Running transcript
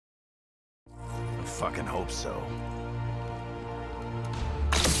fucking hope so.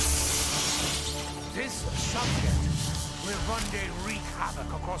 This subject will one day wreak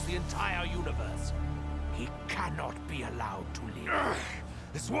havoc across the entire universe. He cannot be allowed to live.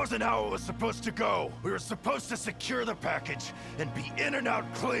 This wasn't how it was supposed to go. We were supposed to secure the package and be in and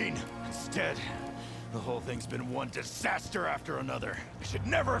out clean. Instead, the whole thing's been one disaster after another. I should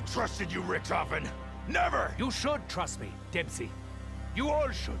never have trusted you, Richtofen. Never! You should trust me, Dempsey. You all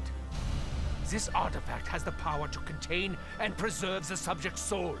should. This artifact has the power to contain and preserve the subject's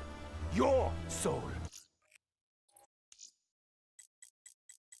soul. Your soul.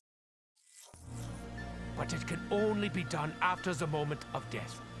 But it can only be done after the moment of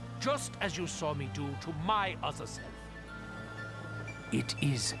death, just as you saw me do to my other self. It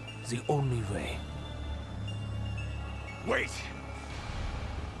is the only way. Wait!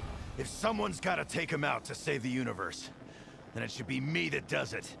 If someone's gotta take him out to save the universe, then it should be me that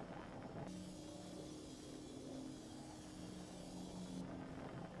does it.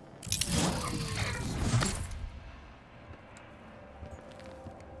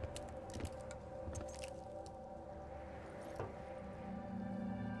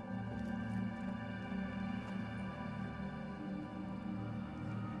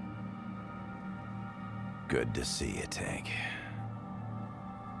 Good to see you, Tank.